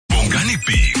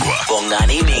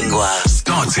Bongani Bingwa.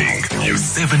 Starting your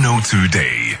 702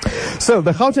 day. So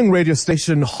the Gauteng radio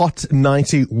station Hot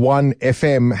 91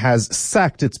 FM has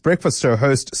sacked its breakfast show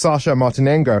host Sasha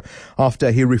Martinengo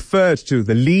after he referred to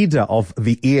the leader of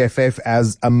the EFF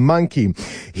as a monkey.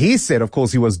 He said, of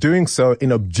course, he was doing so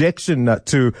in objection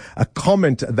to a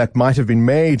comment that might have been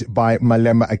made by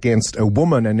Malema against a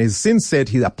woman, and has since said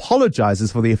he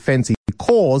apologizes for the offense he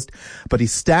caused, but he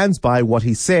stands by what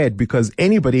he said, because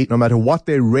anybody, no matter what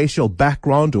their racial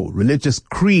background or religious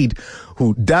creed,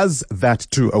 who does that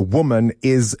to a woman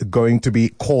is going to be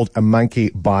called a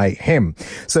monkey by him.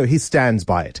 So he stands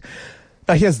by it.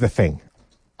 Now here's the thing.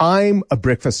 I'm a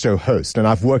breakfast show host, and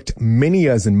I've worked many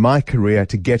years in my career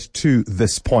to get to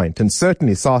this point. And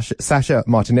certainly Sasha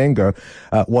Martinengo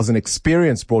was an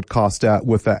experienced broadcaster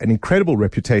with an incredible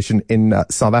reputation in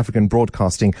South African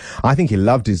broadcasting. I think he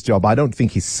loved his job. I don't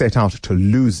think he set out to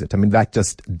lose it. I mean, that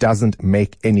just doesn't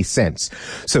make any sense.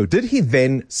 So did he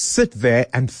then sit there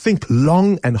and think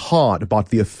long and hard about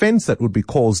the offense that would be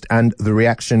caused and the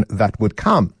reaction that would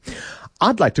come?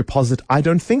 I'd like to posit I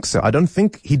don't think so. I don't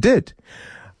think he did.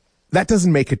 That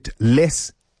doesn't make it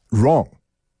less wrong.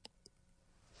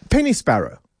 Penny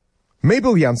Sparrow,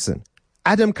 Mabel Jansen,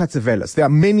 Adam Katsavelis. There are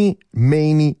many,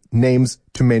 many names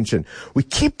to mention. We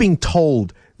keep being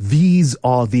told these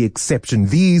are the exception.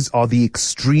 These are the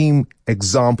extreme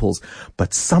examples.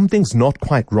 But something's not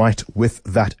quite right with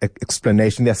that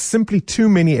explanation. There are simply too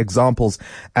many examples,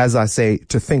 as I say,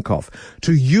 to think of.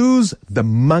 To use the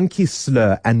monkey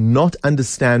slur and not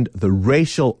understand the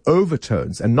racial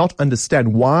overtones and not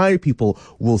understand why people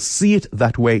will see it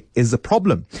that way is a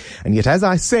problem. And yet, as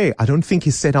I say, I don't think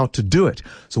he set out to do it.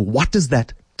 So what does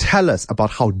that tell us about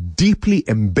how deeply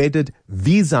embedded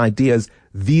these ideas,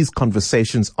 these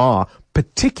conversations are,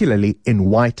 particularly in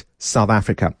white South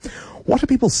Africa? What are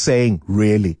people saying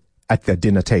really at their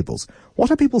dinner tables? What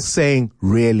are people saying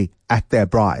really at their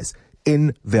braais,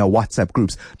 in their WhatsApp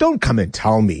groups? Don't come and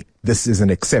tell me this is an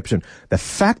exception. The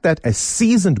fact that a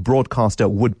seasoned broadcaster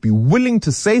would be willing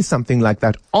to say something like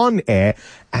that on air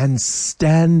and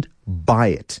stand by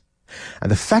it,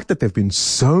 and the fact that there have been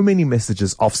so many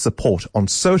messages of support on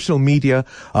social media,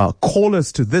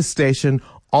 callers to this station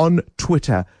on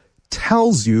Twitter,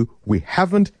 tells you we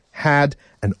haven't had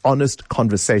an honest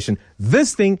conversation.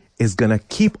 This thing is going to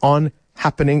keep on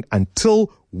happening until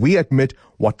we admit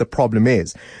what the problem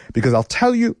is. Because I'll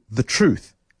tell you the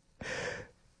truth.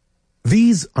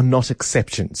 These are not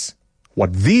exceptions.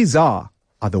 What these are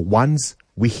the ones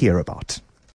we hear about.